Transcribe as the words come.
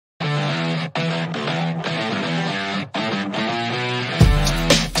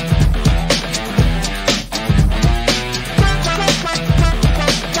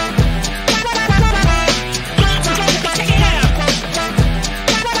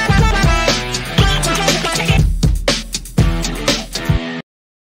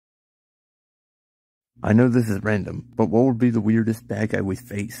I know this is random, but what would be the weirdest bad guy we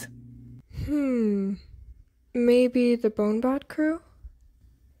face? Maybe the Bonebot crew?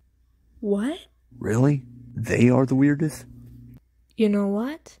 What? Really? They are the weirdest? You know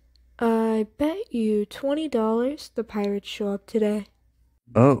what? I bet you $20 the pirates show up today.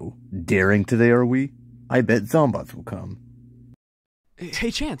 Oh, daring today are we? I bet Zombots will come. Hey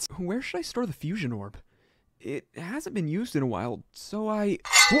Chance, where should I store the fusion orb? It hasn't been used in a while, so I...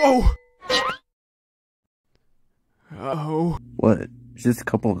 Whoa! Uh-oh. What? It's just a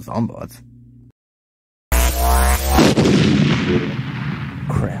couple of Zombots.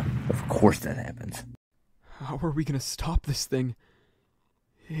 Crap, of course that happens. How are we gonna stop this thing?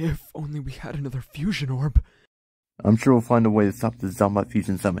 If only we had another fusion orb. I'm sure we'll find a way to stop the Zombot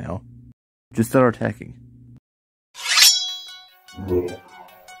fusion somehow. Just start attacking.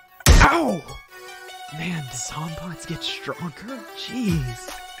 Ow! Man, do Zombots get stronger? Jeez.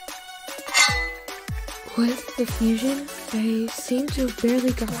 With the fusion, they seem to have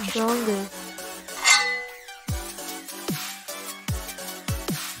barely got stronger.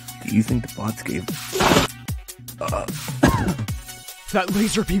 Do you think the bots gave... That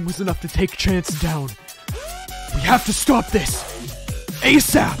laser beam was enough to take Chance down. We have to stop this!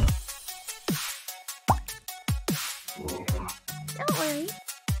 ASAP! Don't worry.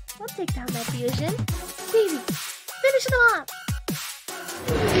 We'll take down that fusion. Baby, finish them off!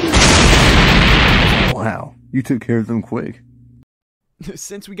 Wow, you took care of them quick.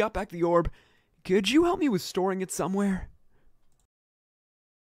 Since we got back the orb, could you help me with storing it somewhere?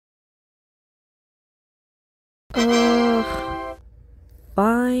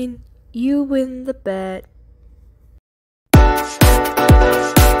 Fine. You win the bet.